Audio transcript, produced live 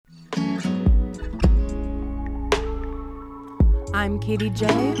I'm Katie J.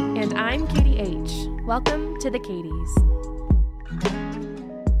 And I'm Katie H. Welcome to the Katies.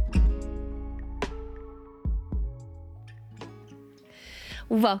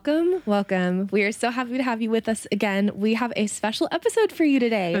 Welcome. We are so happy to have you with us again. We have a special episode for you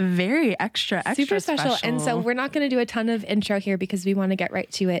today. Very extra Super special. And so we're not going to do a ton of intro here because we want to get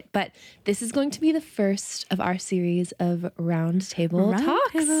right to it. But this is going to be the first of our series of round table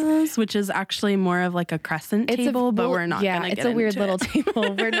talks. Which is actually more of like a crescent table, but we're not going to get into it. Yeah, it's a weird little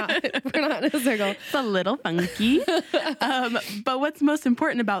table. We're not in a circle. It's a little funky. But what's most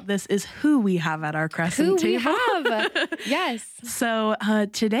important about this is who we have at our crescent table. We have. Yes. So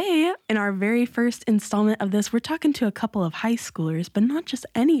today, in our very first installment of this, we're talking to a couple of high schoolers, but not just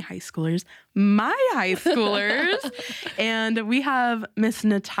any high schoolers, my high schoolers. And we have Miss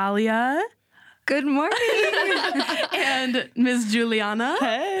Natalia. Good morning. And Ms. Juliana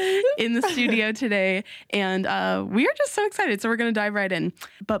in the studio today. And we are just so excited. So we're going to dive right in.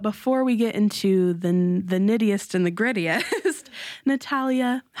 But before we get into the nittiest and the grittiest,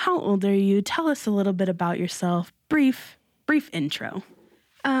 Natalia, how old are you? Tell us a little bit about yourself. Brief intro.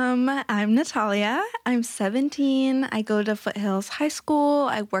 I'm Natalia. I'm 17. I go to Foothills High School.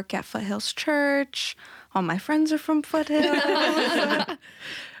 I work at Foothills Church. All my friends are from Foothills.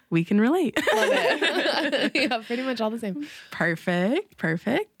 We can relate. Love it. Yeah, pretty much all the same.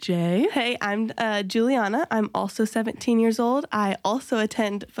 Perfect. Jay. Hey, I'm Juliana. I'm also 17 years old. I also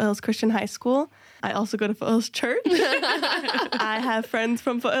attend Foothills Christian High School. I also go to Foothills Church. I have friends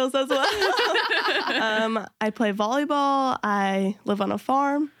from Foothills as well. I play volleyball. I live on a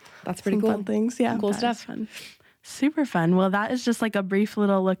farm. That's pretty cool. Fun things, yeah. Cool stuff. Fun. Super fun. Well, that is just like a brief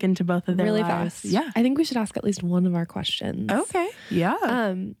little look into both of their really lives. Fast. Yeah. I think we should ask at least one of our questions. Okay.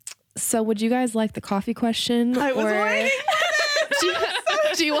 Yeah. So would you guys like the coffee question? I was waiting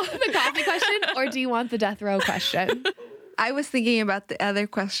do you want the coffee question or do you want the death row question? I was thinking about the other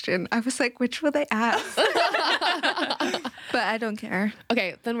question. I was like, which will they ask? But I don't care.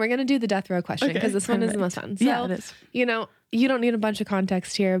 Okay, then we're going to do the death row question because this one is the most fun. So, yeah, it is. You know, you don't need a bunch of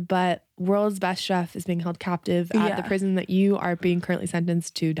context here, but world's best chef is being held captive at the prison that you are being currently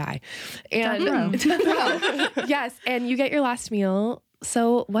sentenced to die. And death row. Yes, and you get your last meal.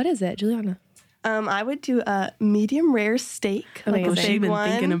 So what is it, Juliana? I would do a medium rare steak. Like a She's big been one.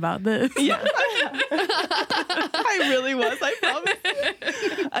 thinking about this. Yeah. I really was, I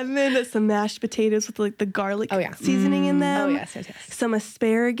promise. And then some mashed potatoes with like the garlic seasoning in them. Oh, yes. Some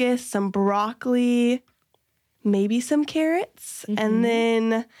asparagus, some broccoli, maybe some carrots. And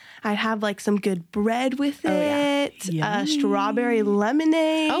then I'd have like some good bread with it. Strawberry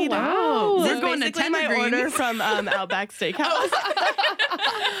lemonade. Oh, wow. This is going to basically Tender my Greens. order from Outback Steakhouse.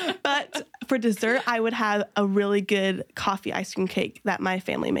 But for dessert, I would have a really good coffee ice cream cake that my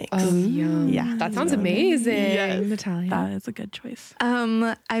family makes. Oh, yum. Yeah. That sounds amazing, Yes. Natalia. That is a good choice.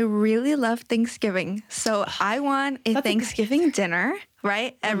 I really love Thanksgiving. So I want a Thanksgiving dinner,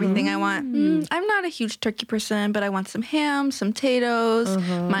 right? Everything I want. I'm not a huge turkey person, but I want some ham, some potatoes.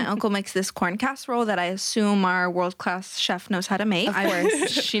 My uncle makes this corn casserole that I assume our world-class chef knows how to make.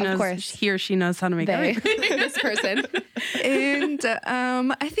 Of course. He or she knows how to make everything. This person. And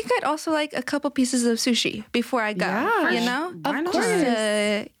I think I'd also like a couple pieces of sushi before I go. Yeah. You know? Of Just course.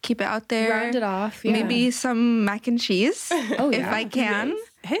 to keep it out there. Round it off. Yeah. Maybe some mac and cheese if I can.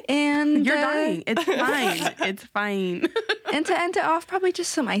 Hey, And you're dying. It's fine. It's fine. And to end it off, probably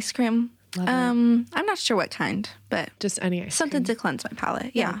just some ice cream. Love it. I'm not sure what kind, but Just any ice something cream. to cleanse my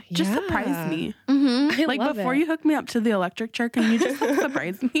palate. Yeah. Just surprise me. I Like love before it. you hook me up to the electric chair, can you just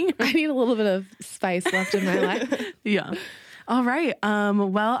surprise me? I need a little bit of spice left in my life. Yeah. All right.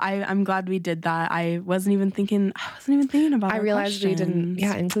 Well, I'm glad we did that. I wasn't even thinking about I our realized we didn't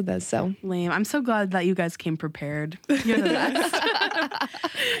questions. include those. So Lame. I'm so glad that you guys came prepared. You're the best.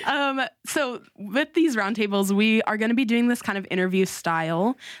 So with these roundtables, we are going to be doing this kind of interview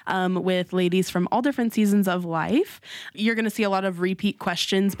style with ladies from all different seasons of life. You're going to see a lot of repeat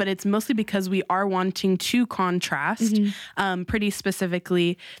questions, but it's mostly because we are wanting to contrast pretty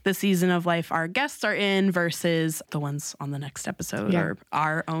specifically the season of life our guests are in versus the ones on the next episode or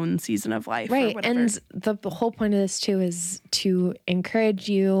our own season of life. right, or whatever. and the whole point of this too is to encourage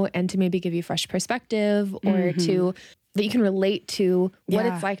you and to maybe give you fresh perspective or to that you can relate to what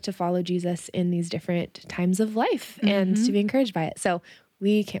it's like to follow Jesus in these different times of life and to be encouraged by it. So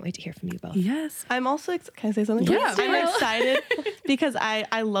we can't wait to hear from you both. Yes. I'm also, can I say something? Yeah. I'm excited because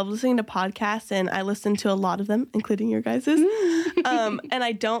I love listening to podcasts and I listen to a lot of them, including your guys's. And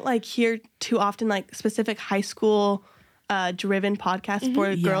I don't hear too often specific high school driven podcasts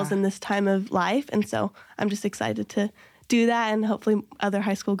for girls in this time of life. And so I'm just excited to do that, and hopefully other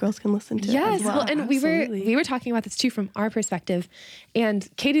high school girls can listen to it as well. And we were talking about this too from our perspective, and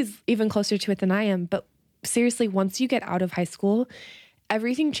Katie's even closer to it than I am. But seriously, once you get out of high school,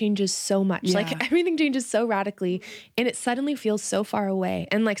 everything changes so much. Yeah. Like everything changes so radically, and it suddenly feels so far away,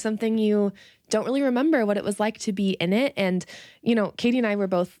 and like something you don't really remember what it was like to be in it. And, you know, Katie and I were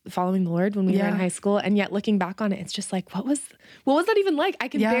both following the Lord when we were in high school. And yet looking back on it, it's just like, what was that even like? I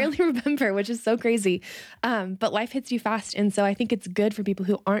can barely remember, which is so crazy. But life hits you fast. And so I think it's good for people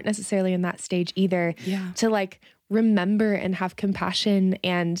who aren't necessarily in that stage either to like remember and have compassion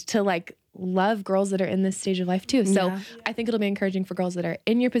and to like love girls that are in this stage of life too. So I think it'll be encouraging for girls that are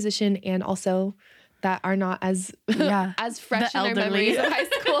in your position and also that are not as as fresh in their memories of high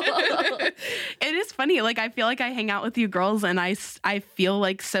school. It is funny. Like, I feel like I hang out with you girls and I feel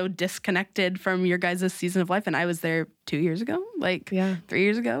like so disconnected from your guys' season of life. And I was there 2 years ago, 3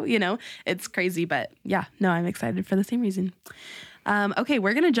 years ago, you know, it's crazy. But I'm excited for the same reason. Okay,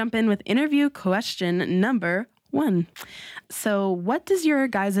 we're going to jump in with interview question number 1. So what does your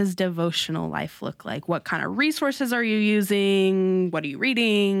guys' devotional life look like? What kind of resources are you using? What are you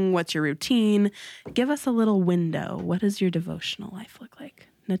reading? What's your routine? Give us a little window. What does your devotional life look like?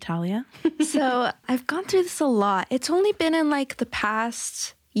 Natalia? So I've gone through this a lot. It's only been in like the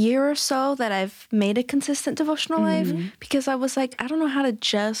past year or so that I've made a consistent devotional life because I was like, I don't know how to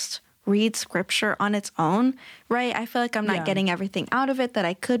just read scripture on its own, right? I feel like I'm not getting everything out of it that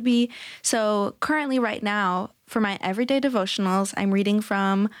I could be. So currently right now, for my everyday devotionals, I'm reading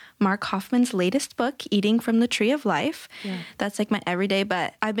from Mark Hoffman's latest book, Eating from the Tree of Life. Yeah. That's like my everyday,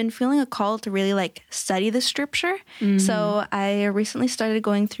 but I've been feeling a call to really like study the scripture. So I recently started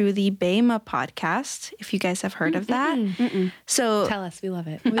going through the Bema podcast, if you guys have heard of that. So tell us, we love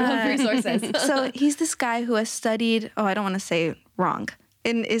it. We love resources. So he's this guy who has studied, I don't want to say wrong.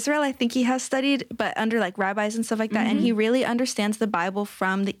 In Israel, I think he has studied, but under like rabbis and stuff like that. And he really understands the Bible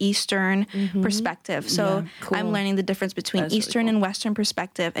from the Eastern perspective. So I'm learning the difference between Eastern and Western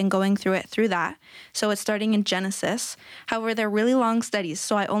perspective and going through it through that. So it's starting in Genesis. However, they're really long studies.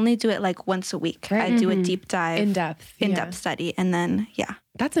 So I only do it like once a week. Right. I do a deep dive. In-depth study. And then,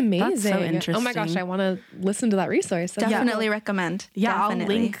 That's amazing. That's so interesting. Oh my gosh, I want to listen to that resource. Definitely recommend. Yeah,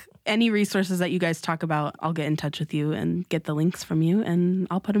 Definitely. I'll link any resources that you guys talk about. I'll get in touch with you and get the links from you, and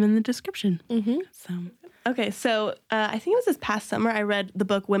I'll put them in the description. So, Okay, so I think it was this past summer I read the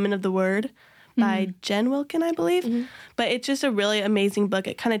book Women of the Word by Jen Wilkin, I believe. But it's just a really amazing book.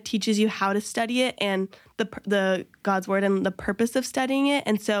 It kind of teaches you how to study it and the God's Word and the purpose of studying it.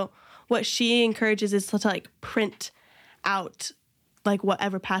 And so what she encourages is to like print out like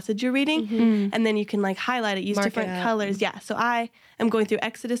whatever passage you're reading, and then you can like highlight it, use different colors. Yeah. So I am going through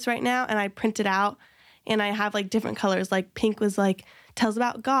Exodus right now, and I print it out, and I have like different colors. Like pink was like tells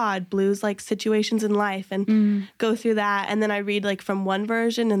about God, blue's like situations in life, and go through that. And then I read like from one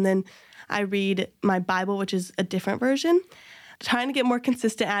version, and then I read my Bible, which is a different version. Trying to get more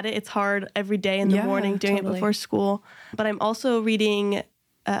consistent at it. It's hard every day in the morning doing it before school. But I'm also reading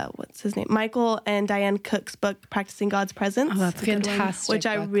what's his name? Michael and Diane Cook's book, Practicing God's Presence. Oh, that's fantastic. Which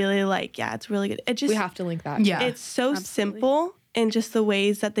I really like. Yeah, it's really good. We have to link that. Yeah. It's so simple in just the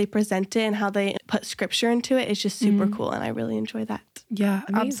ways that they present it and how they put scripture into it. It's just super cool, and I really enjoy that. Yeah,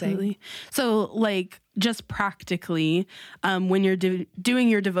 amazing. Absolutely. So, like, just practically, when you're doing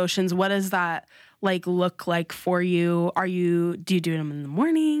your devotions, what does that like look like for you? Do you do them in the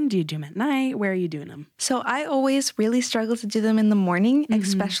morning? Do you do them at night? Where are you doing them? So I always really struggle to do them in the morning,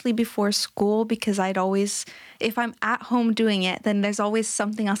 especially before school, because if I'm at home doing it, then there's always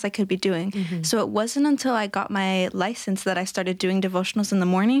something else I could be doing. So it wasn't until I got my license that I started doing devotionals in the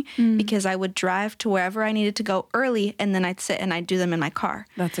morning, because I would drive to wherever I needed to go early, and then I'd sit and I'd do them in my car.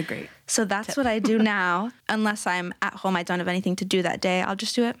 That's a great So that's what I do now. Unless I'm at home, I don't have anything to do that day, I'll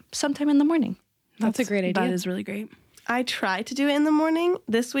just do it sometime in the morning. That's a great idea. That is really great. I try to do it in the morning.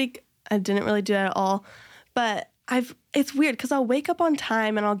 This week, I didn't really do it at all. But it's weird because I'll wake up on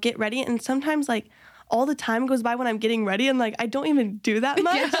time and I'll get ready. And sometimes, like, all the time goes by when I'm getting ready and, like, I don't even do that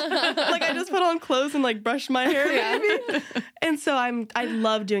much. Like, I just put on clothes and, like, brush my hair maybe. And so I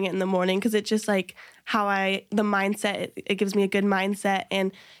love doing it in the morning because it's just, like, the mindset, it gives me a good mindset.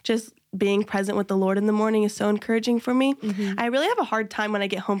 And just being present with the Lord in the morning is so encouraging for me. I really have a hard time when I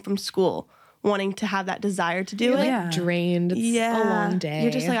get home from school wanting to have that desire to do it. Like drained. It's a long day.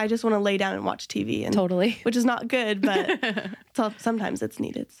 You're just like, I just want to lay down and watch TV. And, totally. Which is not good, but sometimes it's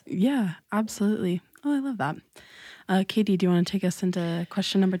needed. Yeah, absolutely. Oh, I love that. Katie, do you want to take us into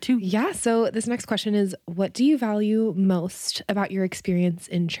question number 2? Yeah. So this next question is, what do you value most about your experience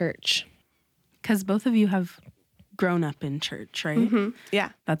in church? Because both of you have grown up in church, right? Mm-hmm.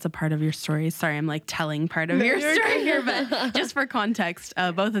 Yeah. That's a part of your story. Sorry, I'm like telling part of your story here, but just for context,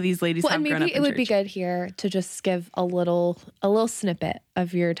 both of these ladies have grown up in church. Maybe it would be good here to just give a little snippet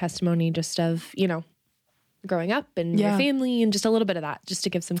of your testimony, just of, growing up and your family and just a little bit of that, just to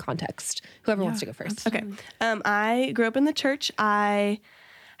give some context. Whoever wants to go first. Absolutely. Okay. I grew up in the church. I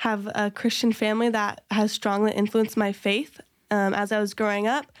have a Christian family that has strongly influenced my faith. As I was growing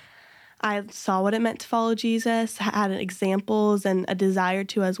up, I saw what it meant to follow Jesus, had examples and a desire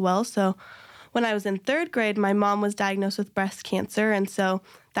to as well. So when I was in 3rd grade, my mom was diagnosed with breast cancer. And so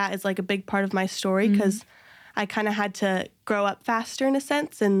that is like a big part of my story because I kind of had to grow up faster in a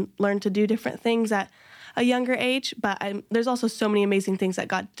sense and learn to do different things at a younger age. But there's also so many amazing things that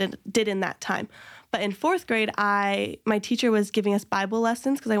God did in that time. But in 4th grade, my teacher was giving us Bible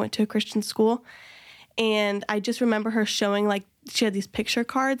lessons because I went to a Christian school. And I just remember her showing, like, she had these picture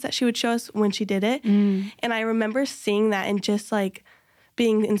cards that she would show us when she did it. And I remember seeing that and just, like,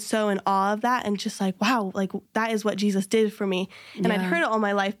 being in awe of that and just like, wow, like, that is what Jesus did for me. And I'd heard it all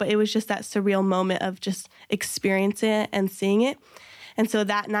my life, but it was just that surreal moment of just experiencing it and seeing it. And so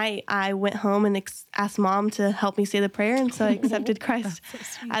that night, I went home and asked Mom to help me say the prayer. And so I accepted Christ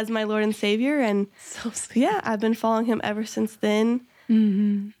as my Lord and Savior. And yeah, I've been following him ever since then.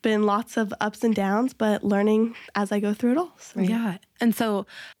 Been lots of ups and downs, but learning as I go through it all. So. Yeah. And so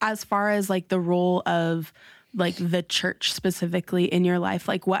as far as like the role of like the church specifically in your life,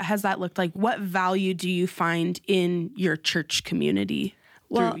 like what has that looked like? What value do you find in your church community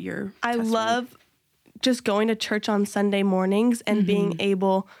through your testimony? I love just going to church on Sunday mornings and being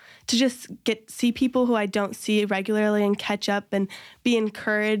able to just see people who I don't see regularly and catch up and be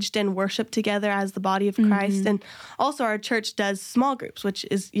encouraged and worship together as the body of Christ. And also our church does small groups, which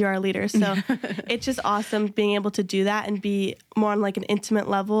is you're our leader. So it's just awesome being able to do that and be more on like an intimate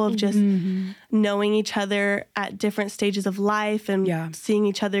level of just knowing each other at different stages of life and seeing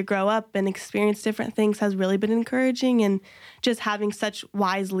each other grow up and experience different things has really been encouraging. And just having such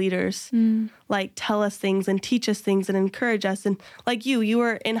wise leaders like tell us things and teach us things and encourage us. And like you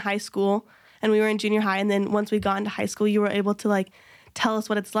were in high school and we were in junior high. And then once we got into high school, you were able to like tell us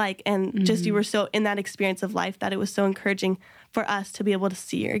what it's like. And just you were so in that experience of life that it was so encouraging for us to be able to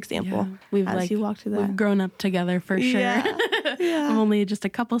see your example as you walked through that. We've grown up together for sure. Yeah. I'm only just a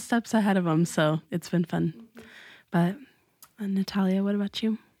couple steps ahead of them, so it's been fun. But Natalia, what about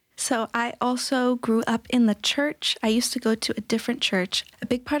you? So I also grew up in the church. I used to go to a different church. A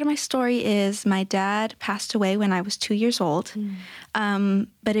big part of my story is my dad passed away when I was 2 years old.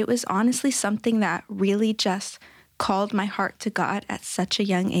 But it was honestly something that really just called my heart to God at such a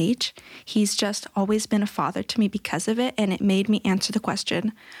young age. He's just always been a father to me because of it. And it made me answer the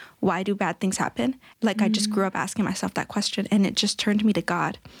question, why do bad things happen? Like I just grew up asking myself that question and it just turned me to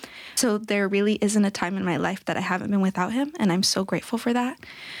God. So there really isn't a time in my life that I haven't been without him. And I'm so grateful for that.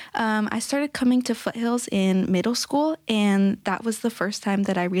 I started coming to Foothills in middle school. And that was the first time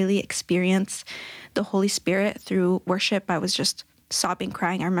that I really experienced the Holy Spirit through worship. I was just sobbing,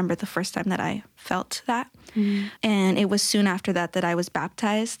 crying. I remember the first time that I felt that. And it was soon after that that I was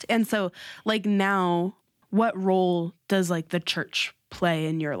baptized. And so like now, what role does like the church play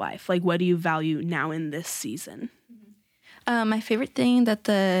in your life? Like what do you value now in this season? My favorite thing that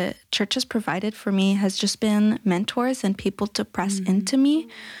the church has provided for me has just been mentors and people to press into me.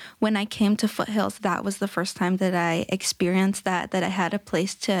 When I came to Foothills, that was the first time that I experienced that I had a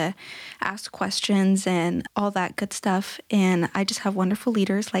place to ask questions and all that good stuff. And I just have wonderful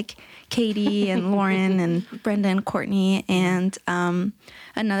leaders like Katie and Lauren and Brenda and Courtney. And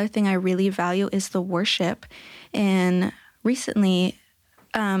another thing I really value is the worship. And recently,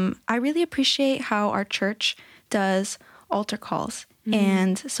 I really appreciate how our church does altar calls.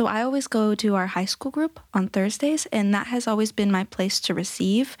 And so I always go to our high school group on Thursdays, and that has always been my place to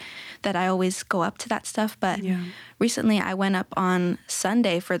receive, that I always go up to that stuff. But recently I went up on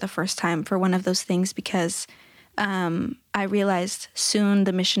Sunday for the first time for one of those things because I realized soon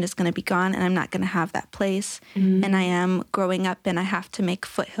the mission is going to be gone and I'm not going to have that place. And I am growing up and I have to make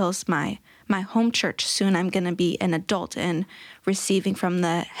Foothills my home church. Soon I'm going to be an adult and receiving from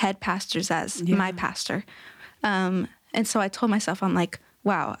the head pastors as my pastor. And so I told myself, I'm like,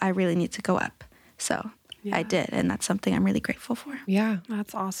 wow, I really need to go up. So I did. And that's something I'm really grateful for. Yeah.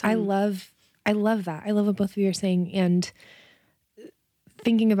 That's awesome. I love that. I love what both of you are saying. And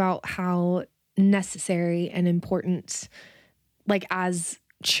thinking about how necessary and important, like as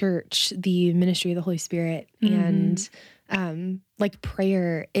church, the ministry of the Holy Spirit and like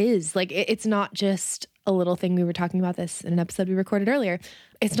prayer is. Like it's not just a little thing. We were talking about this in an episode we recorded earlier.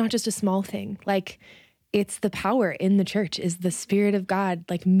 It's not just a small thing. Like it's the power in the church, is the Spirit of God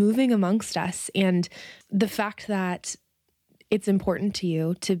like moving amongst us. And the fact that it's important to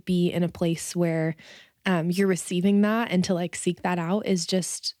you to be in a place where you're receiving that and to like seek that out is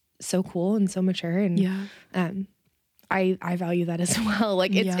just so cool and so mature. And I value that as well.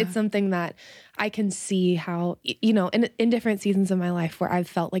 Like it's something that I can see how, you know, in different seasons of my life where I've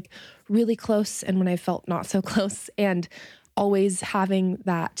felt like really close and when I felt not so close, and always having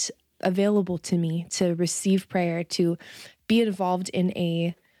that available to me to receive prayer, to be involved in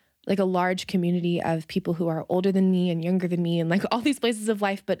a large community of people who are older than me and younger than me and like all these places of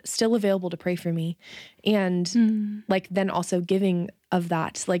life, but still available to pray for me. And like, then also giving of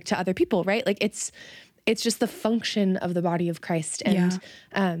that, like to other people, right? Like it's just the function of the body of Christ. And,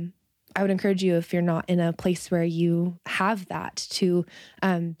 I would encourage you, if you're not in a place where you have that, to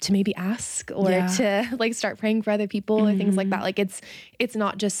maybe ask or to like start praying for other people or things like that. Like it's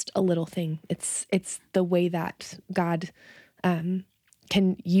not just a little thing. It's the way that God,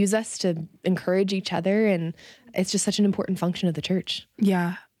 can use us to encourage each other. And it's just such an important function of the church.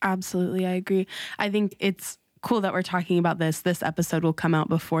 Yeah, absolutely. I agree. I think it's cool that we're talking about this. This episode will come out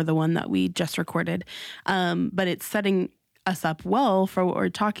before the one that we just recorded. But it's setting us up well for what we're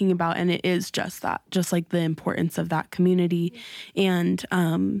talking about. And it is just that, just like the importance of that community. And,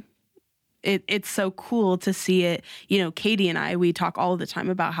 it's so cool to see it. You know, Katie and I, we talk all the time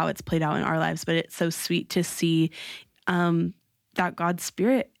about how it's played out in our lives, but it's so sweet to see, that God's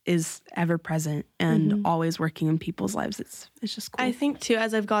Spirit is ever present and always working in people's lives. It's just cool. I think too,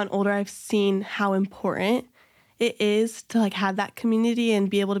 as I've gotten older, I've seen how important it is to like have that community and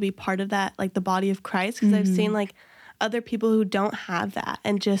be able to be part of that, like the body of Christ. Because I've seen like other people who don't have that,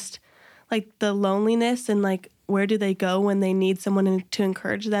 and just like the loneliness and like, where do they go when they need someone to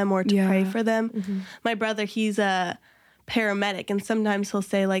encourage them or to pray for them? My brother, he's a paramedic, and sometimes he'll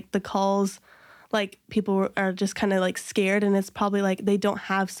say like the calls, like people are just kind of like scared, and it's probably like they don't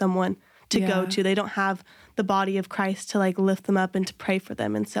have someone to go to. They don't have the body of Christ to like lift them up and to pray for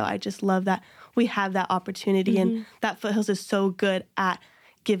them. And so I just love that we have that opportunity, and that Foothills is so good at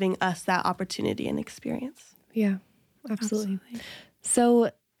giving us that opportunity and experience. Yeah, absolutely.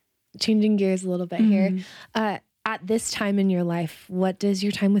 So changing gears a little bit here, at this time in your life, what does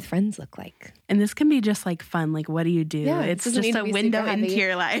your time with friends look like? And this can be just like fun. Like, what do you do? Yeah, it's just a window into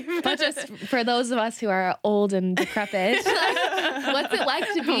your life. But just for those of us who are old and decrepit, what's it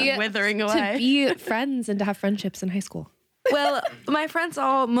like to be withering away? To be friends and to have friendships in high school? Well, my friends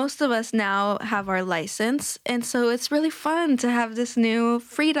most of us now have our license. And so it's really fun to have this new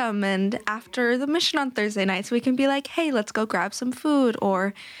freedom. And after the mission on Thursday nights, we can be like, hey, let's go grab some food.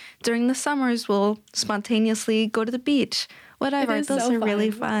 Or during the summers, we'll spontaneously go to the beach. Whatever. Those are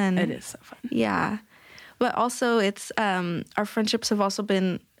really fun. It is so fun. Yeah. But also it's, our friendships have also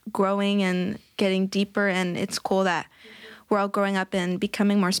been growing and getting deeper. And it's cool that we're all growing up and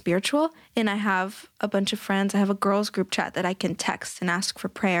becoming more spiritual. And I have a bunch of friends. I have a girls group chat that I can text and ask for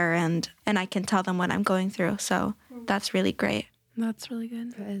prayer, and I can tell them what I'm going through. So that's really great. That's really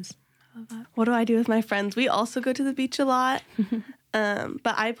good. It is. I love that. What do I do with my friends? We also go to the beach a lot. But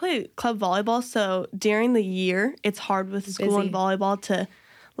I play club volleyball. So during the year, it's hard with school and volleyball to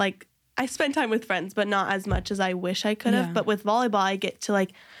like, I spend time with friends, but not as much as I wish I could have. Yeah. But with volleyball, I get to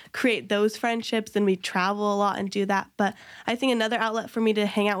like create those friendships, and we travel a lot and do that. But I think another outlet for me to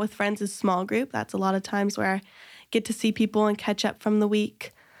hang out with friends is small group. That's a lot of times where I get to see people and catch up from the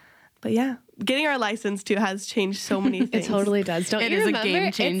week. But yeah, getting our license too has changed so many things. It totally does. Don't you remember? It is a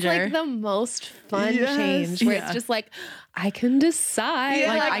game changer. It's like the most fun change where it's just like, I can decide.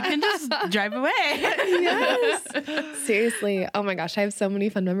 Yeah. Like, I can just drive away. Yes. Seriously. Oh my gosh. I have so many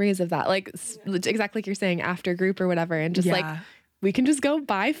fun memories of that. Like exactly like you're saying, after group or whatever. And just like, we can just go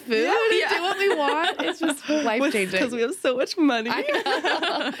buy food and do what we want. It's just life-changing. Because we have so much money. I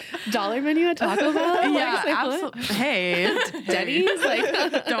know. Dollar menu at Taco Bell? Yeah, absolutely. Hey, Denny's?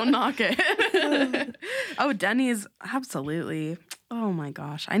 Like, don't knock it. Oh, Denny's, absolutely. Oh my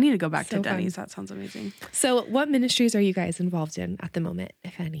gosh. I need to go back to Denny's. That sounds amazing. So what ministries are you guys involved in at the moment,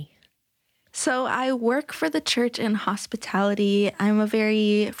 if any? So I work for the church in hospitality. I'm a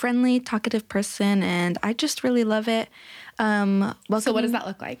very friendly, talkative person, and I just really love it. So what does that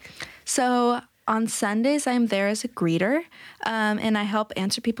look like? So on Sundays, I'm there as a greeter, and I help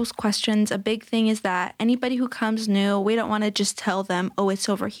answer people's questions. A big thing is that anybody who comes new, we don't want to just tell them, oh, it's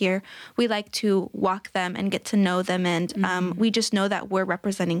over here. We like to walk them and get to know them, and we just know that we're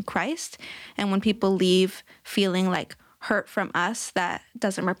representing Christ. And when people leave feeling like hurt from us, that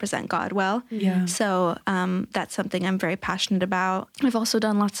doesn't represent God well. Yeah. So that's something I'm very passionate about. I've also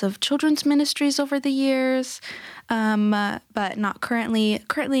done lots of children's ministries over the years, but not currently.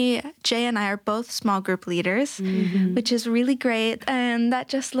 Currently, Jay and I are both small group leaders, which is really great. And that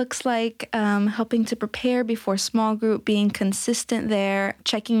just looks like helping to prepare before small group, being consistent there,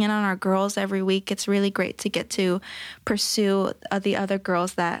 checking in on our girls every week. It's really great to get to pursue the other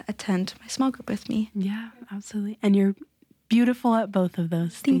girls that attend my small group with me. Yeah, absolutely. And you're beautiful at both of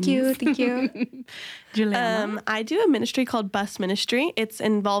those things. Thank you. Juliana? I do a ministry called Bus Ministry. It's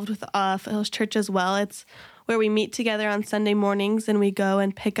involved with Foothills Church as well. It's where we meet together on Sunday mornings and we go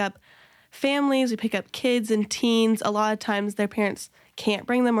and pick up families. We pick up kids and teens. A lot of times their parents can't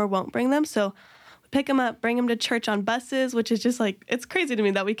bring them or won't bring them. So we pick them up, bring them to church on buses, which is just like, it's crazy to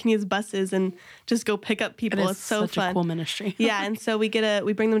me that we can use buses and just go pick up people. It's so such fun. a cool ministry. Yeah, and so we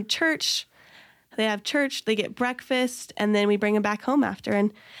bring them to church. They have church, they get breakfast, and then we bring them back home after.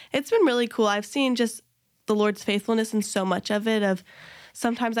 And it's been really cool. I've seen just the Lord's faithfulness in so much of it. Of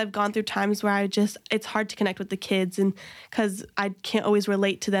sometimes I've gone through times where it's hard to connect with the kids, and because I can't always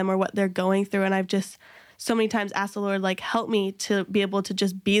relate to them or what they're going through. And I've just so many times asked the Lord, like, help me to be able to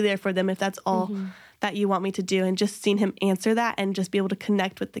just be there for them if that's all that you want me to do. And just seen him answer that and just be able to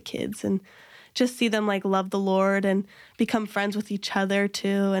connect with the kids and just see them like love the Lord and become friends with each other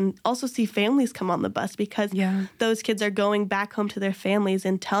too. And also see families come on the bus because those kids are going back home to their families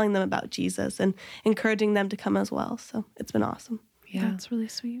and telling them about Jesus and encouraging them to come as well. So it's been awesome. Yeah. That's really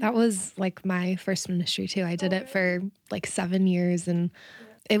sweet. That was like my first ministry too. I did it for like 7 years, and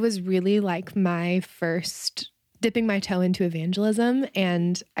it was really like my first dipping my toe into evangelism.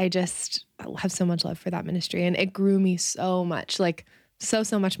 And I just have so much love for that ministry, and it grew me so much, like so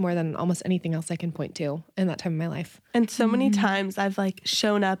much more than almost anything else I can point to in that time of my life. And so many times I've like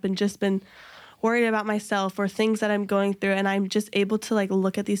shown up and just been worried about myself or things that I'm going through. And I'm just able to like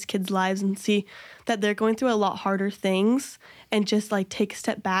look at these kids' lives and see that they're going through a lot harder things and just like take a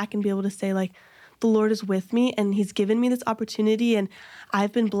step back and be able to say like, the Lord is with me and he's given me this opportunity and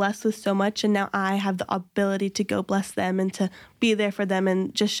I've been blessed with so much. And now I have the ability to go bless them and to be there for them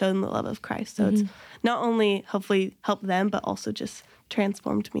and just show them the love of Christ. So it's not only hopefully help them, but also just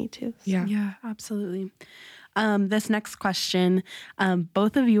transformed me too. So. Yeah, absolutely. This next question,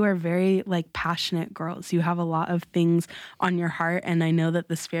 both of you are very like passionate girls. You have a lot of things on your heart, and I know that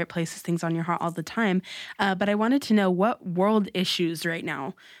the Spirit places things on your heart all the time. But I wanted to know what world issues right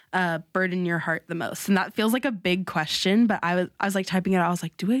now burden your heart the most. And that feels like a big question, but I was like typing it out. I was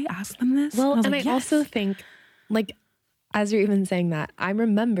like, do I ask them this? Well, and like, I also think like, as you're even saying that, I'm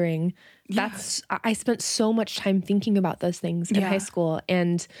remembering I spent so much time thinking about those things in high school,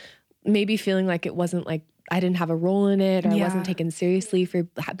 and maybe feeling like it wasn't like I didn't have a role in it, or I wasn't taken seriously for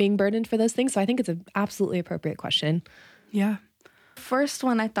being burdened for those things. So I think it's an absolutely appropriate question. Yeah. First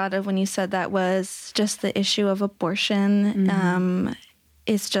one I thought of when you said that was just the issue of abortion.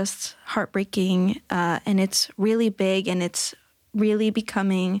 It's just heartbreaking, and it's really big, and it's really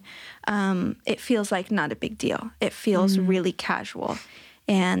becoming, it feels like not a big deal. It feels really casual,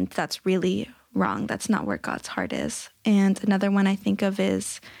 and that's really wrong. That's not where God's heart is. And another one I think of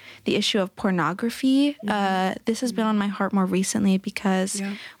is the issue of pornography. This has been on my heart more recently because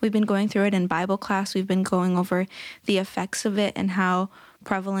we've been going through it in Bible class. We've been going over the effects of it and how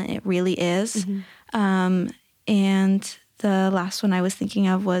prevalent it really is. And the last one I was thinking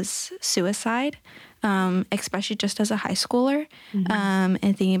of was suicide, especially just as a high schooler, and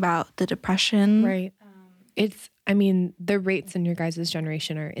thinking about the depression. Right. The rates in your guys'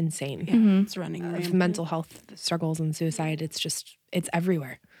 generation are insane. Yeah, it's running of mental health struggles and suicide. It's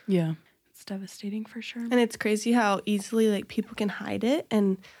everywhere. Yeah. It's devastating for sure. And it's crazy how easily like people can hide it,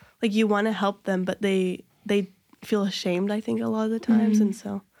 and like you want to help them, but they feel ashamed, I think, a lot of the times. And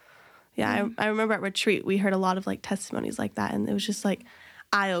so I remember at retreat we heard a lot of like testimonies like that, and it was just like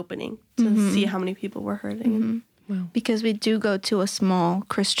eye-opening to see how many people were hurting. Wow. Because we do go to a small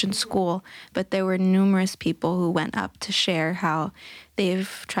Christian school, but there were numerous people who went up to share how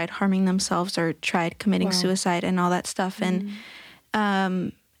they've tried harming themselves or tried committing suicide and all that stuff. And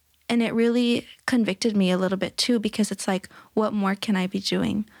it really convicted me a little bit too, because it's like, what more can I be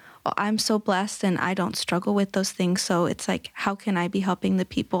doing? Well, I'm so blessed and I don't struggle with those things. So it's like, how can I be helping the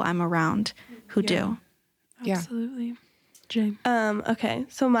people I'm around who do? Absolutely. Jay. Okay.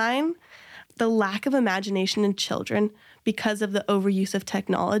 So mine, the lack of imagination in children because of the overuse of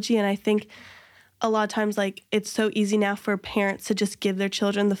technology. And I think a lot of times, like, it's so easy now for parents to just give their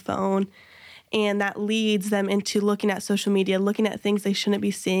children the phone And that leads them into looking at social media, looking at things they shouldn't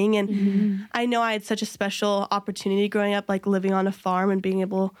be seeing. And I know I had such a special opportunity growing up, like living on a farm and being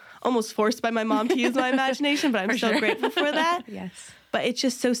able, almost forced by my mom to use my imagination, but I'm so grateful for that. Yes. But it's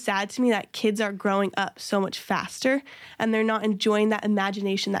just so sad to me that kids are growing up so much faster and they're not enjoying that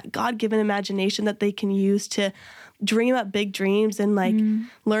imagination, that God-given imagination that they can use to dream up big dreams and like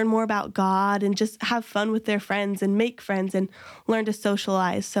learn more about God and just have fun with their friends and make friends and learn to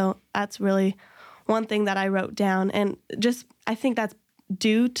socialize. So that's really one thing that I wrote down. And just, I think that's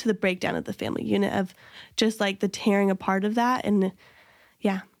due to the breakdown of the family unit, of just like the tearing apart of that. And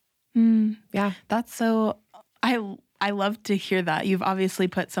yeah. Yeah, that's so, I love to hear that. You've obviously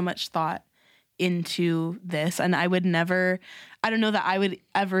put so much thought into this, and I don't know that I would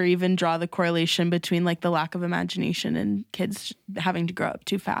ever even draw the correlation between like the lack of imagination and kids having to grow up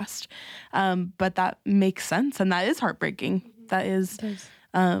too fast. But that makes sense, and that is heartbreaking. That is,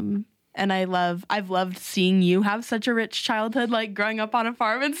 and I've loved seeing you have such a rich childhood, like growing up on a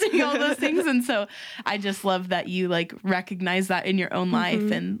farm and seeing all those things. And so I just love that you like recognize that in your own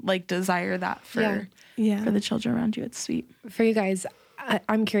life and like desire that for the children around you. It's sweet. For you guys,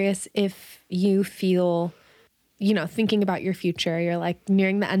 I'm curious if you feel, thinking about your future, you're like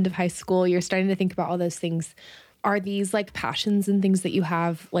nearing the end of high school, you're starting to think about all those things. Are these like passions and things that you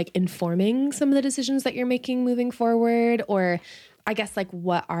have like informing some of the decisions that you're making moving forward? Or I guess like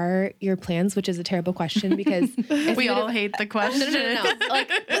what are your plans, which is a terrible question because we all hate the question. No.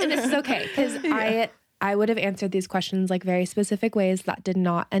 Like, and this is okay because I would have answered these questions like very specific ways that did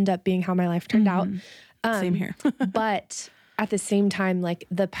not end up being how my life turned out. Same here. But at the same time, like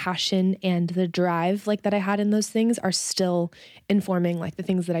the passion and the drive like that I had in those things are still informing like the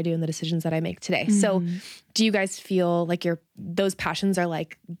things that I do and the decisions that I make today. So do you guys feel like those passions are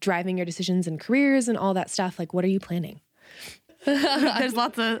like driving your decisions and careers and all that stuff? Like, what are you planning? There's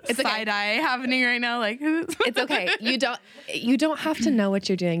lots of side eye happening right now. Like it's okay. You don't have to know what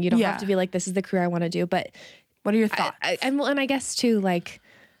you're doing. You don't have to be like, this is the career I want to do. But what are your thoughts? And I guess too, like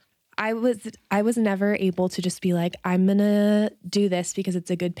I was never able to just be like, I'm gonna do this because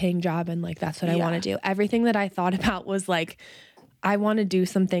it's a good paying job and like that's what I want to do. Everything that I thought about was like, I want to do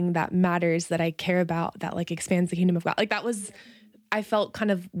something that matters, that I care about, that like expands the kingdom of God. Like I felt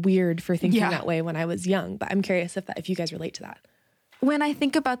kind of weird for thinking that way when I was young, but I'm curious if you guys relate to that. When I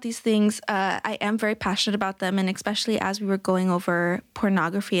think about these things, I am very passionate about them. And especially as we were going over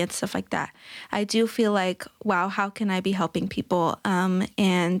pornography and stuff like that, I do feel like, wow, how can I be helping people?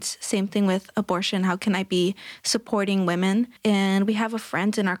 And same thing with abortion. How can I be supporting women? And we have a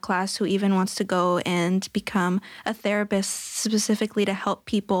friend in our class who even wants to go and become a therapist specifically to help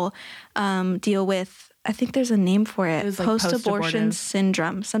people deal with, I think there's a name for it, like post-abortion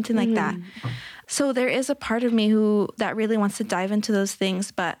syndrome, something like that. So there is a part of me that really wants to dive into those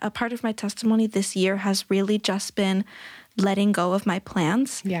things, but a part of my testimony this year has really just been letting go of my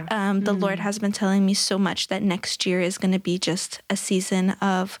plans. The Lord has been telling me so much that next year is going to be just a season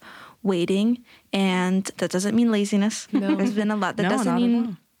of waiting, and that doesn't mean laziness. No. There's been a lot that doesn't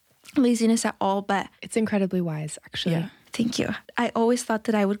mean laziness at all, but it's incredibly wise, actually. Yeah. Thank you. I always thought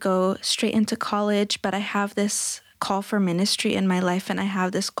that I would go straight into college, but I have this call for ministry in my life and I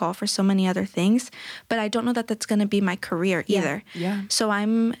have this call for so many other things, but I don't know that that's going to be my career either. So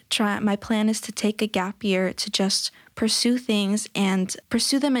my plan is to take a gap year to just pursue things and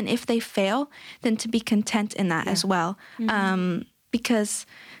pursue them. And if they fail, then to be content in that as well. Because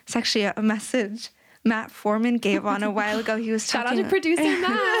it's actually a message Matt Foreman gave on a while ago. He was talking... Shout out to producer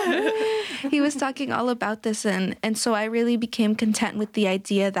Matt. He was talking all about this. And so I really became content with the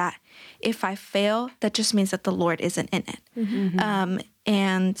idea that if I fail, that just means that the Lord isn't in it.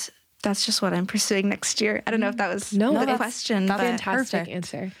 And that's just what I'm pursuing next year. I don't know if that was the question. That's but a fantastic perfect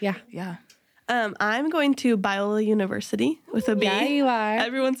answer. Yeah. I'm going to Biola University with a B. Yeah, you are.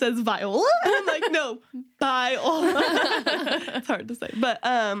 Everyone says Viola. I'm like, no, Biola. It's hard to say. But so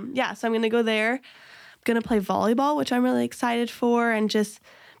I'm going to go there. I'm going to play volleyball, which I'm really excited for. And just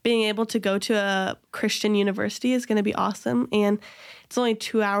being able to go to a Christian university is going to be awesome. And it's only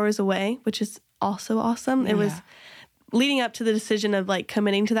 2 hours away, which is also awesome. Yeah. It was leading up to the decision of like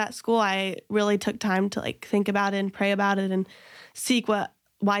committing to that school. I really took time to like think about it and pray about it and seek what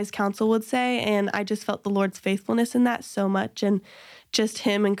wise counsel would say. And I just felt the Lord's faithfulness in that so much. And just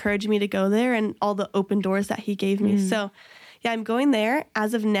him encouraging me to go there and all the open doors that he gave me. So yeah, I'm going there.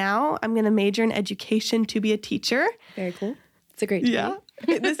 As of now, I'm going to major in education to be a teacher. Very cool. It's a great degree. Yeah.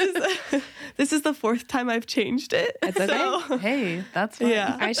 This is the fourth time I've changed it. It's okay. So, Hey, that's fine.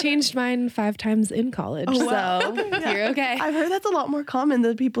 yeah. I changed mine 5 times in college, so you're okay. I've heard that's a lot more common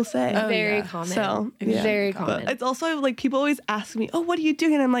than people say. Very common. So, very But common. it's also like people always ask me, "Oh, what are you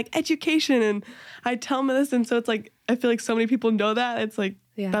doing?" And I'm like, "Education." And I tell them this, and so it's like I feel like so many people know that. It's like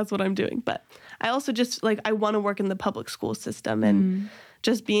that's what I'm doing. But I also just like I want to work in the public school system and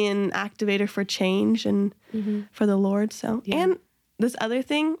just be an activator for change and for the Lord. So and this other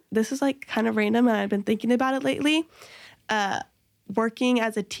thing, this is like kind of random, and I've been thinking about it lately. Working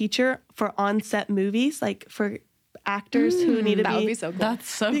as a teacher for on-set movies, like for actors who need to that would be so cool. That's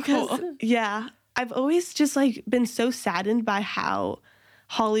so cool. Yeah, I've always just like been so saddened by how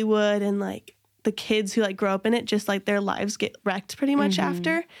Hollywood and like the kids who like grow up in it, just like their lives get wrecked pretty much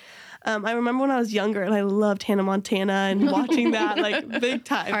after. I remember when I was younger and I loved Hannah Montana and watching that like big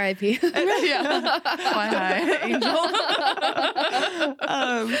time. R.I.P. Yeah. Fly high, Angel.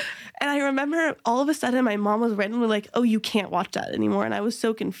 And I remember all of a sudden my mom was randomly like, "Oh, you can't watch that anymore." And I was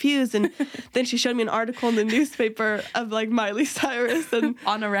so confused. And then she showed me an article in the newspaper of like Miley Cyrus and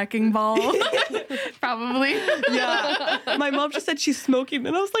On a wrecking ball. Probably. yeah. My mom just said she's smoking.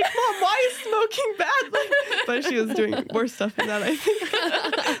 And I was like, "Mom, why is smoking bad?" Like, but she was doing worse stuff than that, I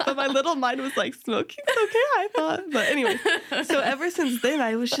think. But my little mind was like, "Smoking's okay," I thought. But anyway, so ever since then,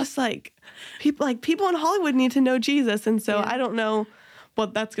 I was just like, people in Hollywood need to know Jesus. And so I don't know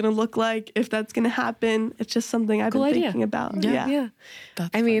what that's going to look like, if that's going to happen. It's just something I've been thinking about. Yeah.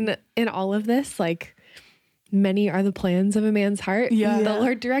 I mean, in all of this, like, many are the plans of a man's heart. Yeah. The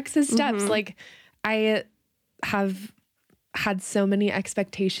Lord directs his steps. Like, I have had so many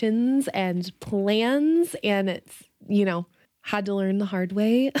expectations and plans, and it's, had to learn the hard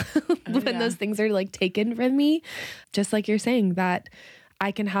way when those things are like taken from me. Just like you're saying, that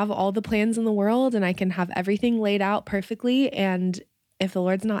I can have all the plans in the world and I can have everything laid out perfectly, and if the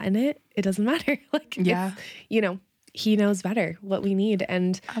Lord's not in it, it doesn't matter. Like, He knows better what we need.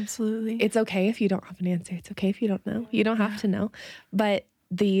 And absolutely, it's okay if you don't have an answer. It's okay if you don't know. You don't have to know. But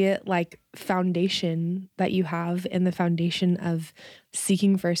the like foundation that you have, and the foundation of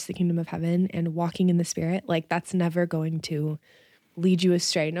seeking first the kingdom of heaven and walking in the Spirit, like, that's never going to lead you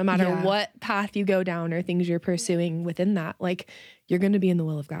astray, no matter what path you go down or things you're pursuing within that. Like, you're going to be in the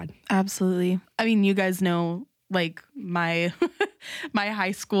will of God. Absolutely. I mean, you guys know like my my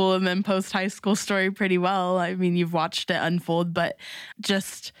high school and then post high school story pretty well. I mean, you've watched it unfold, but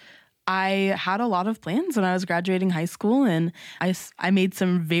just I had a lot of plans when I was graduating high school, and I made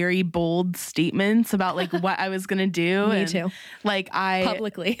some very bold statements about like what I was going to do. Me too. Like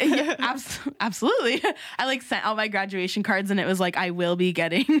publicly. Absolutely. I like sent out my graduation cards, and it was like, I will be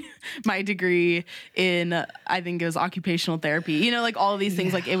getting my degree in, I think it was occupational therapy, like all of these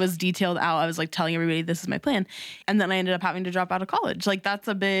things, like it was detailed out. I was like telling everybody, this is my plan. And then I ended up having to drop out of college. Like that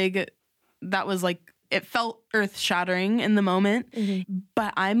was like, it felt earth shattering in the moment,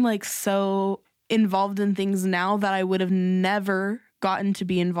 but I'm like so involved in things now that I would have never gotten to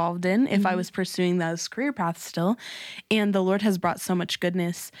be involved in if I was pursuing those career paths still. And the Lord has brought so much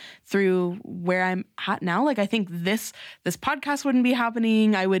goodness through where I'm at now. Like, I think this podcast wouldn't be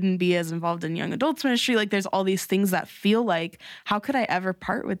happening. I wouldn't be as involved in young adults ministry. Like, there's all these things that feel like, how could I ever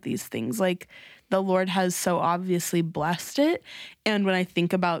part with these things? Like, the Lord has so obviously blessed it. And when I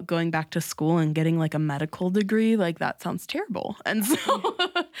think about going back to school and getting like a medical degree, like that sounds terrible. And so,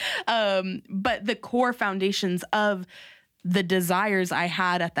 but the core foundations of the desires I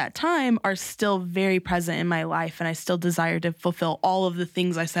had at that time are still very present in my life. And I still desire to fulfill all of the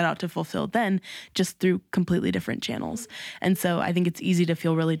things I set out to fulfill then, just through completely different channels. And so I think it's easy to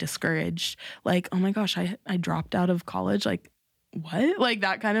feel really discouraged. Like, oh my gosh, I dropped out of college. Like, what? Like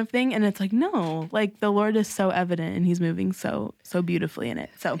that kind of thing. And it's like, no, like the Lord is so evident and he's moving so beautifully in it.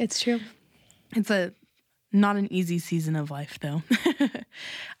 So it's true. It's not an easy season of life though.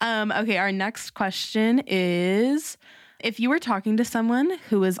 Okay. Our next question is, if you were talking to someone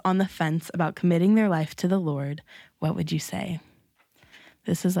who is on the fence about committing their life to the Lord, what would you say?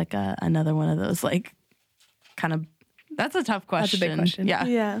 This is like another one of those, like kind of, that's a tough question. That's a big question.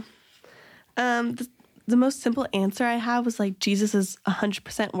 Yeah. The most simple answer I have was like, Jesus is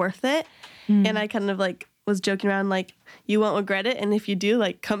 100% worth it. And I kind of like was joking around like, you won't regret it. And if you do,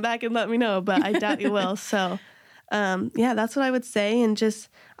 like, come back and let me know, but I doubt you will. So that's what I would say. And just,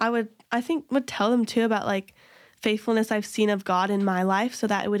 I think would tell them too about like faithfulness I've seen of God in my life, so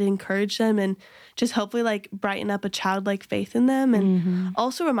that it would encourage them and just hopefully like brighten up a childlike faith in them. And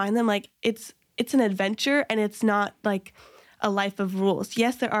also remind them like, it's an adventure and it's not like a life of rules.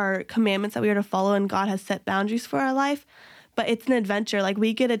 Yes, there are commandments that we are to follow and God has set boundaries for our life, but it's an adventure. Like,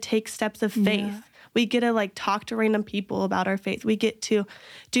 we get to take steps of faith. We get to like talk to random people about our faith. We get to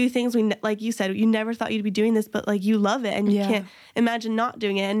do things like you said, you never thought you'd be doing this, but like you love it and you can't imagine not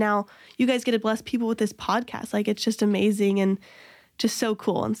doing it. And now you guys get to bless people with this podcast. Like it's just amazing and just so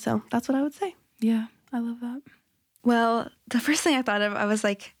cool. And so that's what I would say. Yeah, I love that. Well, the first thing I thought of, I was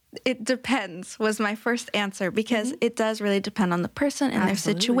like, it depends was my first answer, because it does really depend on the person and their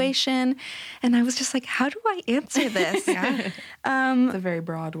situation. And I was just like, how do I answer this? It's a very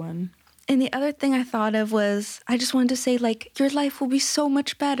broad one. And the other thing I thought of was, I just wanted to say, like, your life will be so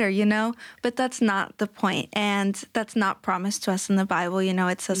much better, you know? But that's not the point. And that's not promised to us in the Bible. You know,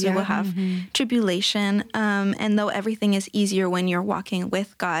 it says we will have tribulation. And though everything is easier when you're walking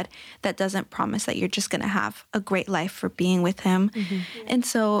with God, that doesn't promise that you're just going to have a great life for being with him. And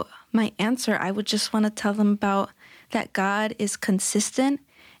so my answer, I would just want to tell them about that God is consistent,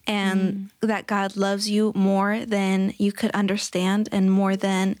 and that God loves you more than you could understand and more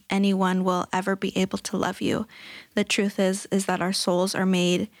than anyone will ever be able to love you. The truth is that our souls are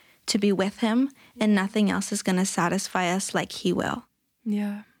made to be with him, and nothing else is going to satisfy us like he will.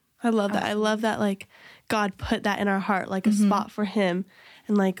 Yeah. I love that. I love that, like, God put that in our heart, like a spot for him.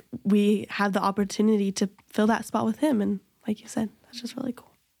 And like, we have the opportunity to fill that spot with him. And like you said, that's just really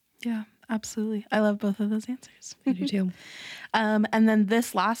cool. Yeah, absolutely. I love both of those answers. I do too. And then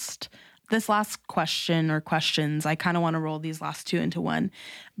this last question or questions, I kind of want to roll these last two into one.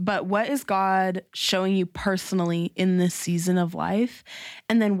 But what is God showing you personally in this season of life?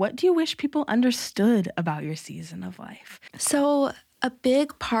 And then what do you wish people understood about your season of life? So a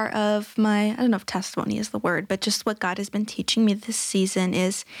big part of my, I don't know if testimony is the word, but just what God has been teaching me this season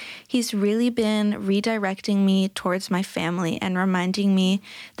is he's really been redirecting me towards my family and reminding me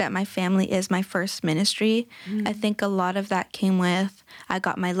that my family is my first ministry. I think a lot of that came with, I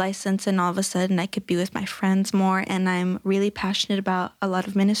got my license and all of a sudden I could be with my friends more, and I'm really passionate about a lot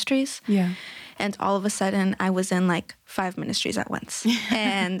of ministries. Yeah. And all of a sudden I was in like 5 ministries at once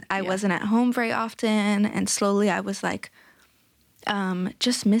and I wasn't at home very often. And slowly I was like,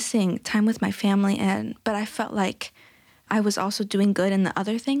 just missing time with my family, but I felt like I was also doing good in the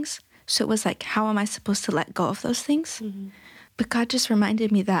other things. So it was like, how am I supposed to let go of those things? But God just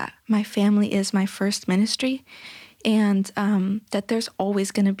reminded me that my family is my first ministry, and that there's always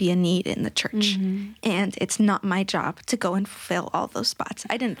going to be a need in the church. And it's not my job to go and fulfill all those spots.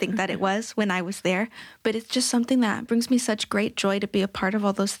 I didn't think that it was when I was there, but it's just something that brings me such great joy to be a part of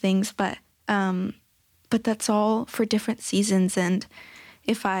all those things. But that's all for different seasons. And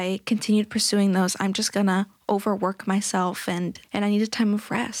if I continued pursuing those, I'm just going to overwork myself, and I need a time of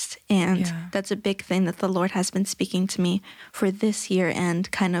rest. And that's a big thing that the Lord has been speaking to me for this year,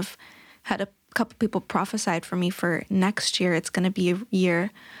 and kind of had a couple people prophesied for me for next year. It's going to be a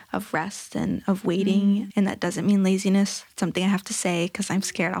year of rest and of waiting. And that doesn't mean laziness. It's something I have to say because I'm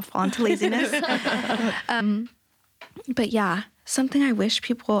scared I'll fall into laziness. But yeah, something I wish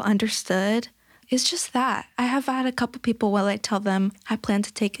people understood is just that. I have had a couple people, while I tell them I plan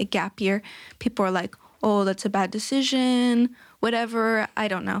to take a gap year, people are like, oh, that's a bad decision, whatever, I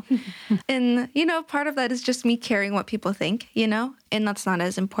don't know. And, you know, part of that is just me caring what people think, you know, and that's not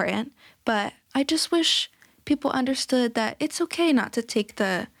as important. But I just wish people understood that it's okay not to take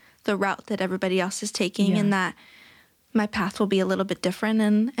the route that everybody else is taking, and that my path will be a little bit different,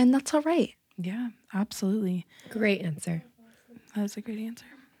 and that's all right. Yeah, absolutely. Great answer. That was a great answer.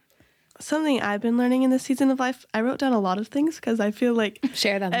 Something I've been learning in this season of life, I wrote down a lot of things because I feel like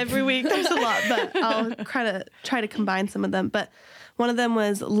Share them. every week there's a lot, but I'll try to combine some of them. But one of them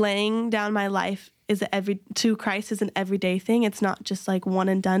was laying down my life to Christ is an everyday thing. It's not just like one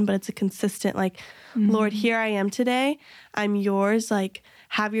and done, but it's a consistent, like, Lord, here I am today. I'm yours. Like,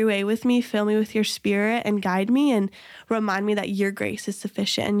 have your way with me, fill me with your spirit and guide me, and remind me that your grace is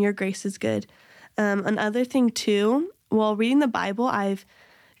sufficient and your grace is good. Another thing too, while reading the Bible, I've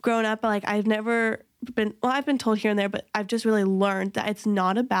grown up, like, I've been told here and there, but I've just really learned that it's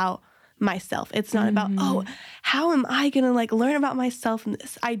not about myself. It's not about, oh, how am I going to like learn about myself in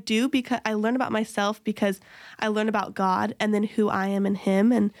this? I do, because I learn about myself because I learn about God and then who I am in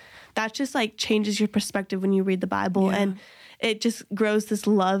him. And that just like changes your perspective when you read the Bible. And it just grows this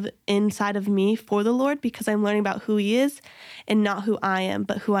love inside of me for the Lord, because I'm learning about who he is and not who I am,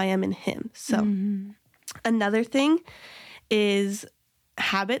 but who I am in him. So another thing is,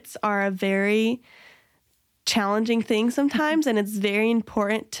 habits are a very challenging thing sometimes, and it's very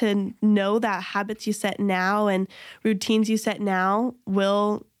important to know that habits you set now and routines you set now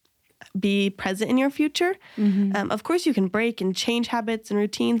will be present in your future. Of course, you can break and change habits and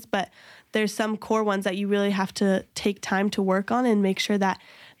routines, but there's some core ones that you really have to take time to work on and make sure that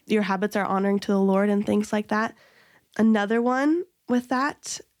your habits are honoring to the Lord and things like that. Another one with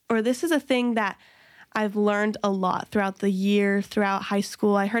that, or this is a thing that I've learned a lot throughout the year, throughout high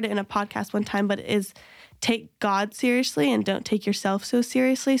school. I heard it in a podcast one time, but it is take God seriously and don't take yourself so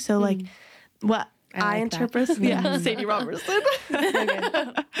seriously. So like what I like interpret, Sadie Robertson.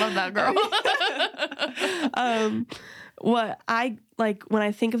 Love that girl. What I like when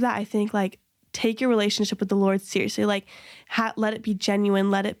I think of that, I think like take your relationship with the Lord seriously. Like let it be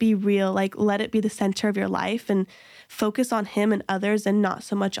genuine, let it be real, like let it be the center of your life and focus on Him and others and not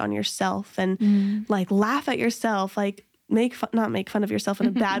so much on yourself. And like laugh at yourself, like not make fun of yourself in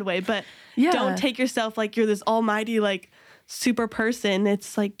a bad way, but don't take yourself like you're this almighty like super person.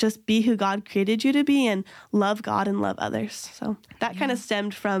 It's like just be who God created you to be and love God and love others. So that kind of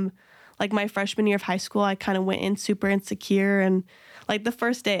stemmed from like my freshman year of high school. I kind of went in super insecure, and like the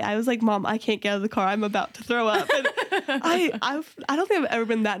first day I was like, Mom, I can't get out of the car. I'm about to throw up. And I don't think I've ever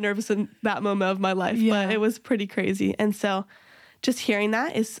been that nervous in that moment of my life, but it was pretty crazy. And so just hearing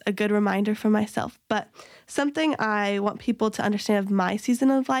that is a good reminder for myself. But something I want people to understand of my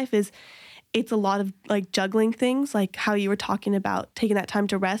season of life is it's a lot of like juggling things, like how you were talking about taking that time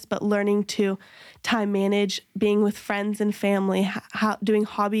to rest, but learning to time manage, being with friends and family, doing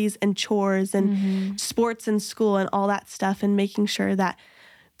hobbies and chores and sports and school and all that stuff, and making sure that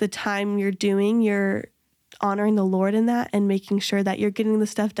the time you're doing, you're honoring the Lord in that and making sure that you're getting the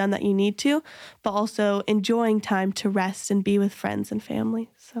stuff done that you need to, but also enjoying time to rest and be with friends and family.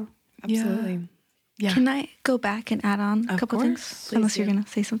 So absolutely. Yeah. Can I go back and add on a couple things? Please Unless you're going to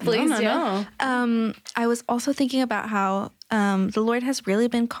say something. Please, no. I was also thinking about how the Lord has really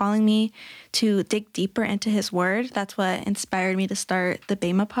been calling me to dig deeper into His Word. That's what inspired me to start the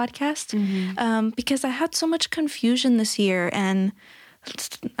Bema podcast. Because I had so much confusion this year, and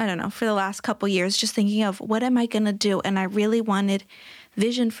I don't know, for the last couple years, just thinking of what am I going to do? And I really wanted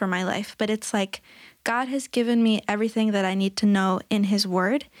vision for my life. But it's like God has given me everything that I need to know in His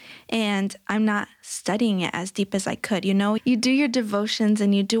Word, and I'm not studying it as deep as I could. You know, you do your devotions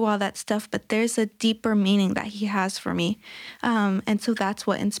and you do all that stuff, but there's a deeper meaning that He has for me. And so that's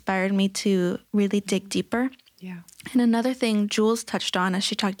what inspired me to really dig deeper. Yeah. And another thing Jules touched on as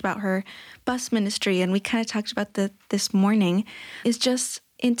she talked about her bus ministry, and we kind of talked about this morning, is just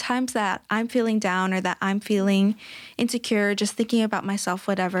in times that I'm feeling down or that I'm feeling insecure, just thinking about myself,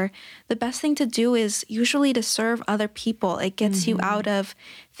 whatever, the best thing to do is usually to serve other people. It gets you out of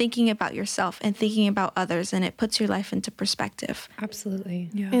thinking about yourself and thinking about others, and it puts your life into perspective. Absolutely.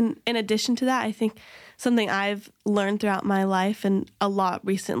 Yeah. In addition to that, I think something I've learned throughout my life and a lot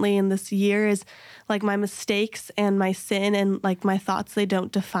recently in this year is like my mistakes and my sin and like my thoughts, they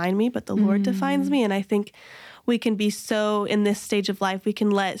don't define me, but the Lord defines me. And I think we can be so in this stage of life, we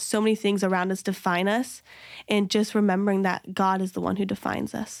can let so many things around us define us, and just remembering that God is the one who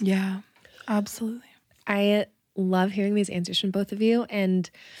defines us. Yeah, absolutely. I love hearing these answers from both of you. And,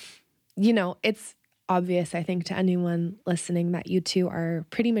 you know, it's obvious, I think, to anyone listening that you two are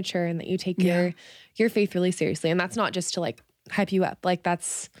pretty mature and that you take your faith really seriously. And that's not just to like hype you up. Like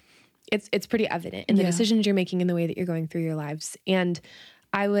it's pretty evident in the decisions you're making, in the way that you're going through your lives. And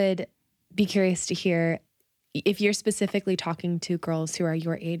I would be curious to hear, if you're specifically talking to girls who are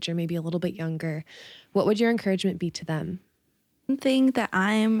your age or maybe a little bit younger, what would your encouragement be to them? One thing that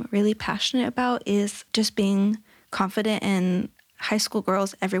I'm really passionate about is just being confident in high school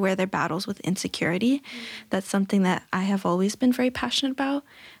girls everywhere, their battles with insecurity. That's something that I have always been very passionate about.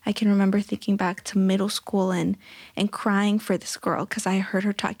 I can remember thinking back to middle school and crying for this girl because I heard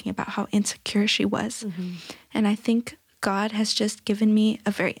her talking about how insecure she was. And I think God has just given me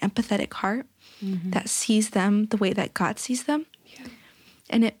a very empathetic heart that sees them the way that God sees them. Yeah.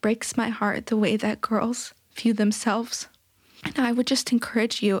 And it breaks my heart the way that girls view themselves. And I would just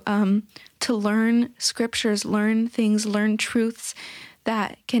encourage you to learn scriptures, learn things, learn truths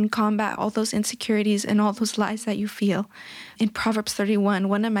that can combat all those insecurities and all those lies that you feel. In Proverbs 31,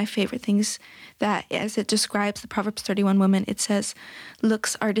 one of my favorite things that as it describes the Proverbs 31 woman, it says,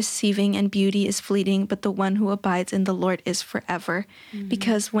 looks are deceiving and beauty is fleeting, but the one who abides in the Lord is forever.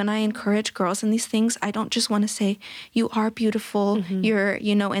 Because when I encourage girls in these things, I don't just want to say, you are beautiful, you're,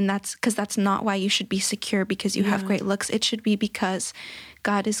 you know, and that's because that's not why you should be secure because you have great looks. It should be because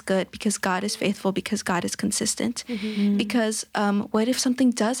God is good, because God is faithful, because God is consistent. Because what if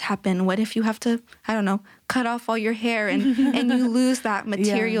something does happen? What if you have to, I don't know, cut off all your hair and you lose that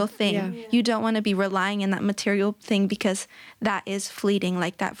material thing? You don't want to be relying in that material thing because that is fleeting,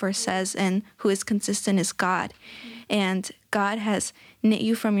 like that verse says, and who is consistent is God. And God has knit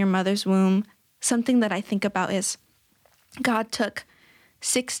you from your mother's womb. Something that I think about is God took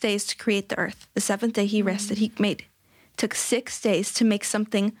 6 days to create the earth. The seventh day He rested. He made took 6 days to make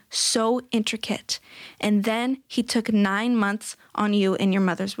something so intricate. And then he took 9 months on you in your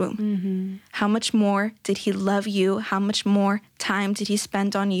mother's womb. How much more did he love you? How much more time did he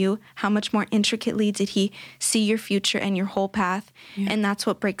spend on you? How much more intricately did he see your future and your whole path? And that's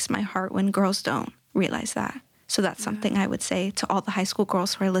what breaks my heart when girls don't realize that. So that's something I would say to all the high school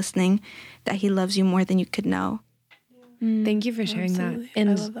girls who are listening, that he loves you more than you could know. Thank you for sharing that. And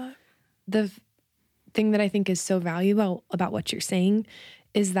I love that. The thing that I think is so valuable about what you're saying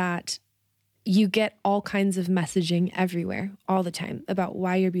is that you get all kinds of messaging everywhere all the time about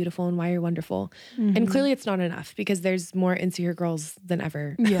why you're beautiful and why you're wonderful. And clearly it's not enough, because there's more insecure girls than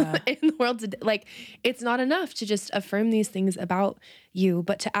ever in the world today. Like, it's not enough to just affirm these things about you,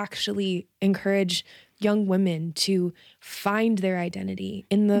 but to actually encourage young women to find their identity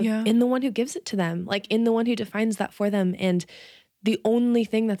in the one who gives it to them, like in the one who defines that for them. And the only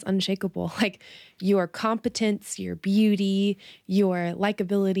thing that's unshakable, like your competence, your beauty, your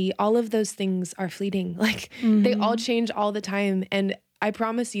likability, all of those things are fleeting. Like they all change all the time. And I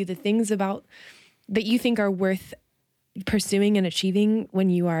promise you, the things about that you think are worth pursuing and achieving when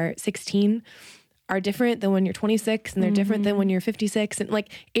you are 16 are different than when you're 26, and they're different than when you're 56. And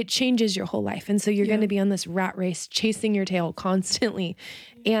like, it changes your whole life. And so you're going to be on this rat race, chasing your tail constantly.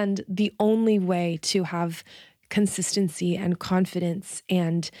 And the only way to have consistency and confidence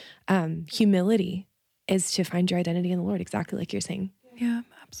and humility is to find your identity in the Lord, exactly like you're saying. Yeah,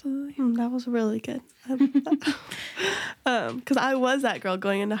 absolutely. That was really good. Because I was that girl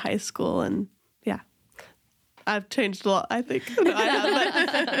going into high school, and I've changed a lot, I think. No, I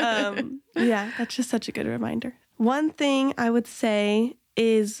have, but that's just such a good reminder. One thing I would say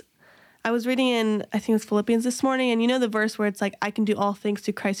is, I was reading in, I think it was Philippians this morning, and you know the verse where it's like, I can do all things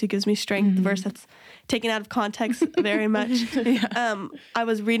through Christ who gives me strength, the verse that's taken out of context very much. I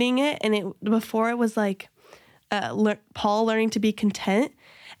was reading it, and before it was like Paul learning to be content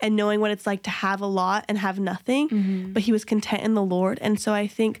and knowing what it's like to have a lot and have nothing, but he was content in the Lord. And so I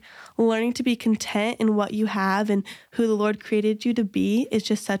think learning to be content in what you have and who the Lord created you to be is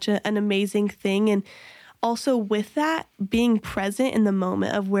just such an amazing thing. And also with that, being present in the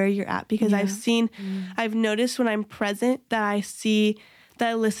moment of where you're at, because I've noticed when I'm present that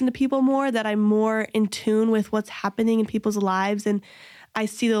I listen to people more, that I'm more in tune with what's happening in people's lives, and I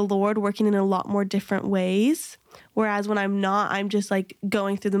see the Lord working in a lot more different ways. Whereas when I'm not, I'm just like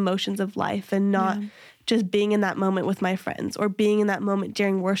going through the motions of life and not just being in that moment with my friends, or being in that moment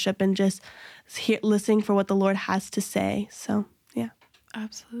during worship and just listening for what the Lord has to say. So,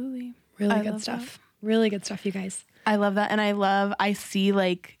 Absolutely. Really good stuff. Really good stuff, you guys. I love that. And I see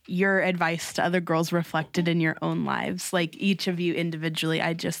like your advice to other girls reflected in your own lives, like each of you individually.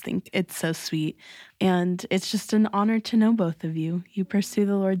 I just think it's so sweet. And it's just an honor to know both of you. You pursue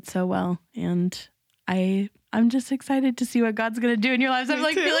the Lord so well. And I'm just excited to see what God's going to do in your lives. I'm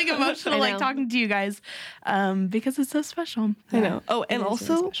like feeling emotional, like talking to you guys, because it's so special. I know. Oh, and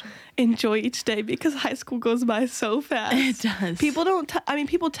also really enjoy each day, because high school goes by so fast. It does. People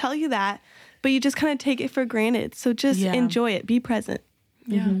people tell you that, but you just kind of take it for granted. So just enjoy it. Be present.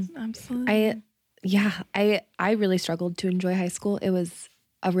 Yeah, absolutely. I really struggled to enjoy high school. It was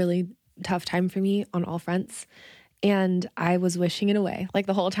a really tough time for me on all fronts. And I was wishing it away. Like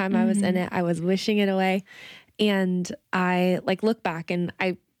the whole time I was in it, I was wishing it away. And I like look back, and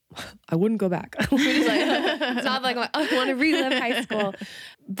I wouldn't go back. It's not like I want to relive high school.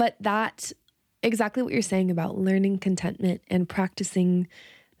 But that, exactly what you're saying about learning contentment and practicing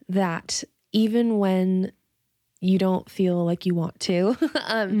that even when you don't feel like you want to.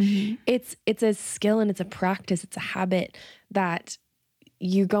 It's a skill, and it's a practice. It's a habit that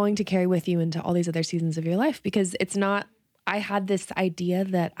you're going to carry with you into all these other seasons of your life, because it's not, I had this idea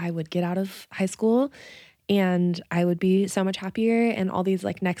that I would get out of high school and I would be so much happier, and all these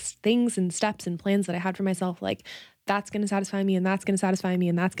like next things and steps and plans that I had for myself, like that's going to satisfy me, and that's going to satisfy me,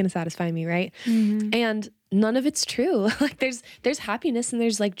 and that's going to satisfy me. Right. And none of it's true. Like there's happiness and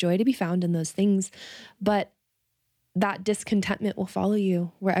there's like joy to be found in those things, but that discontentment will follow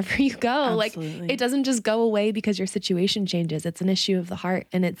you wherever you go. Absolutely. Like it doesn't just go away because your situation changes. It's an issue of the heart,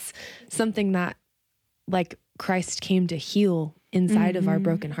 and it's something that like Christ came to heal inside of our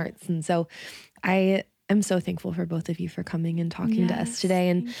broken hearts. And so I am so thankful for both of you for coming and talking to us today.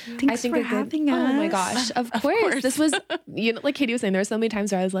 And Thanks I think for having us. Oh my gosh, of course. This was, like Katie was saying, there were so many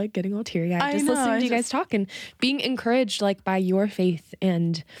times where I was like getting all teary eyed just listening to you guys talk and being encouraged like by your faith.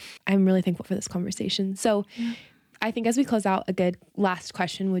 And I'm really thankful for this conversation. So I think as we close out, a good last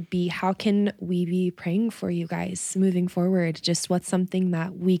question would be, how can we be praying for you guys moving forward? Just what's something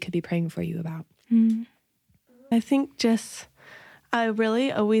that we could be praying for you about? I think I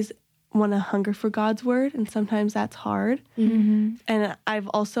really always want to hunger for God's word, and sometimes that's hard. And I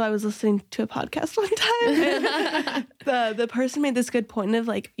was listening to a podcast one time, and the person made this good point of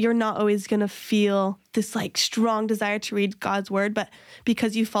like, you're not always going to feel this like strong desire to read God's word, but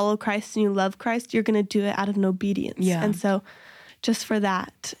because you follow Christ and you love Christ, you're going to do it out of an obedience. Yeah. And so just for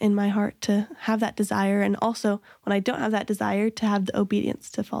that in my heart to have that desire, and also when I don't have that desire to have the obedience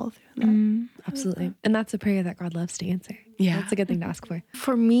to follow through on that. Absolutely. And that's a prayer that God loves to answer. Yeah. That's a good thing to ask for.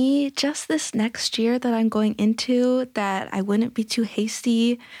 For me, just this next year that I'm going into, that I wouldn't be too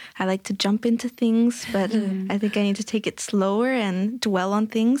hasty. I like to jump into things, but I think I need to take it slower and dwell on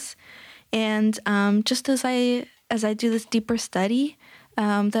things. And just as I do this deeper study,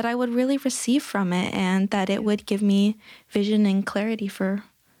 that I would really receive from it, and that it would give me vision and clarity for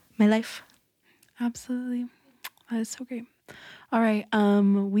my life. Absolutely. That is so great. All right.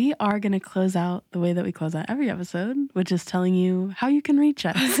 We are going to close out the way that we close out every episode, which is telling you how you can reach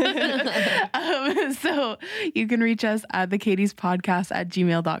us. So you can reach us at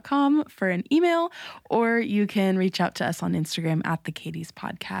thekatiespodcast@gmail.com for an email, or you can reach out to us on Instagram at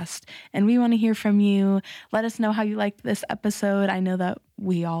thekatiespodcast. And we want to hear from you. Let us know how you liked this episode. I know that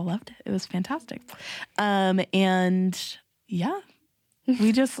we all loved it. It was fantastic. And yeah.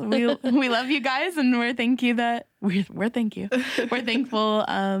 We love you guys, and we're thankful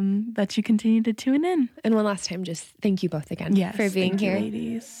that you continue to tune in. And one last time, just thank you both again for being here.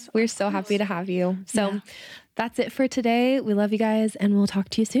 Ladies. We're so happy to have you. So that's it for today. We love you guys, and we'll talk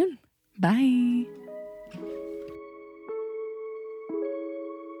to you soon. Bye.